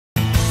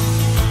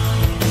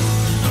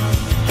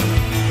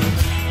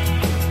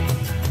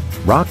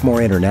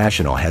Rockmore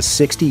International has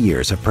 60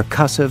 years of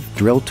percussive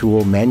drill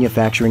tool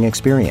manufacturing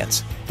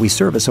experience. We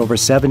service over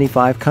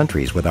 75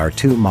 countries with our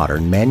 2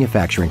 modern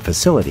manufacturing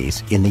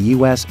facilities in the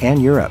US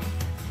and Europe.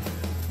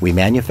 We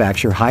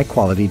manufacture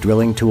high-quality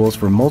drilling tools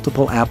for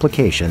multiple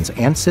applications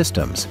and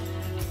systems.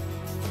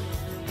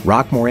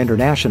 Rockmore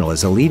International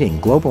is a leading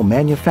global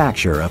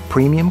manufacturer of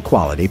premium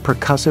quality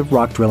percussive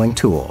rock drilling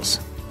tools.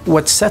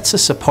 What sets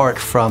us apart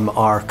from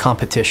our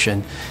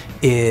competition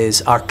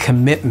is our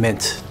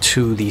commitment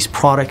to these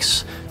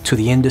products, to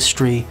the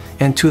industry,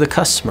 and to the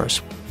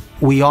customers.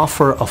 We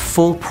offer a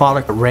full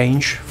product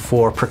range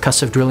for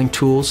percussive drilling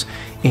tools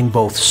in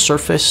both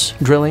surface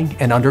drilling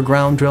and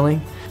underground drilling,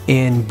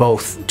 in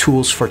both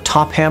tools for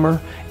top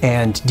hammer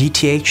and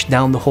DTH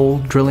down the hole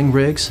drilling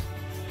rigs.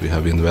 We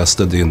have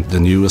invested in the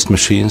newest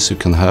machines you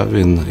can have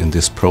in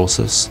this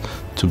process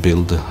to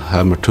build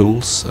hammer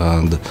tools,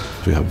 and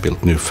we have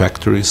built new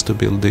factories to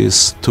build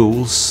these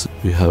tools.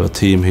 We have a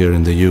team here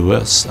in the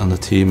US and a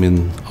team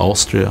in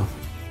Austria.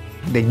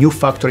 The new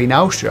factory in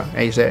Austria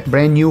is a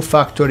brand new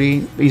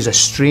factory, is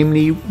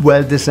extremely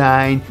well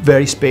designed,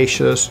 very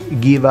spacious,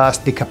 give us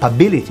the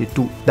capability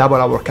to double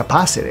our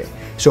capacity.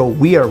 So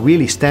we are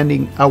really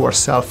standing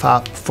ourselves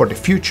up for the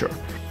future.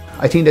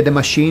 I think that the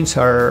machines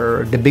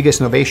are the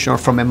biggest innovation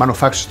from a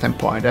manufacturing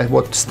standpoint. That's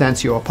what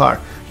stands you apart.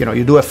 You know,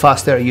 you do it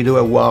faster, you do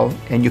it well,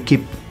 and you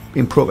keep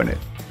improving it.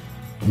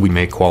 We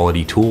make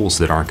quality tools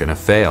that aren't going to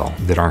fail,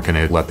 that aren't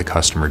going to let the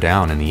customer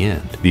down in the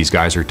end. These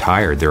guys are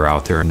tired. They're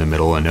out there in the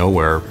middle of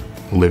nowhere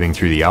living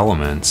through the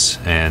elements,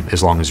 and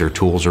as long as their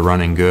tools are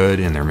running good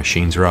and their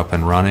machines are up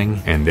and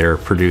running and they're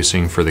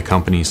producing for the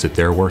companies that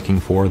they're working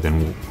for,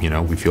 then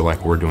we feel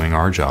like we're doing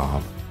our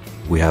job.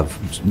 We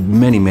have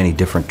many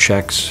different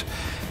checks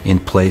in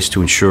place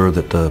to ensure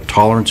that the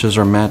tolerances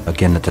are met,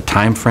 again, that the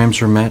time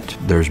frames are met.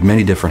 There's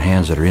many different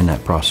hands that are in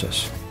that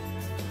process.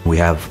 We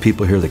have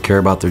people here that care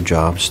about their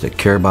jobs, that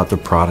care about their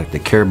product,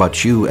 that care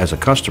about you as a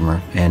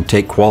customer, and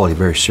take quality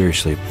very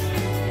seriously.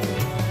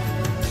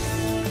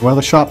 Well,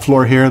 the shop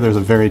floor here, there's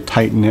a very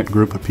tight-knit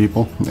group of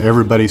people.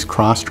 Everybody's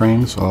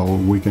cross-trained, so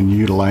we can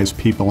utilize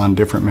people on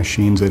different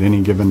machines at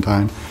any given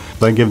time.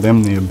 I give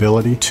them the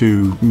ability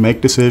to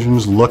make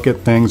decisions, look at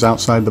things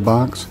outside the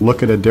box,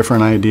 look at a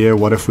different idea.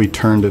 What if we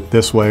turned it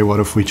this way? What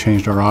if we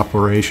changed our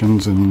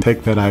operations, and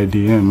take that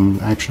idea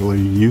and actually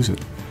use it?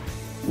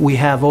 We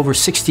have over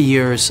 60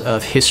 years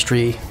of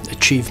history,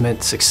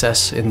 achievement,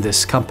 success in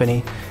this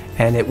company,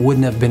 and it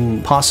wouldn't have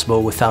been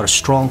possible without a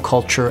strong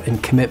culture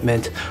and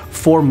commitment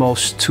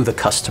foremost to the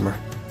customer.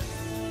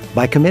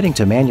 By committing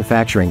to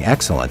manufacturing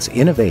excellence,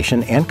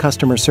 innovation, and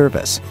customer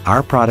service,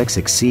 our products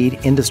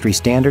exceed industry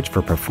standards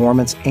for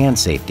performance and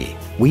safety.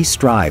 We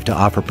strive to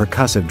offer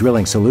percussive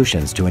drilling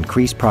solutions to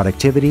increase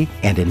productivity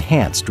and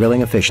enhance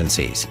drilling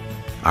efficiencies.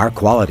 Our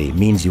quality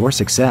means your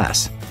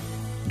success.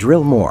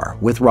 Drill more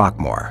with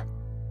Rockmore.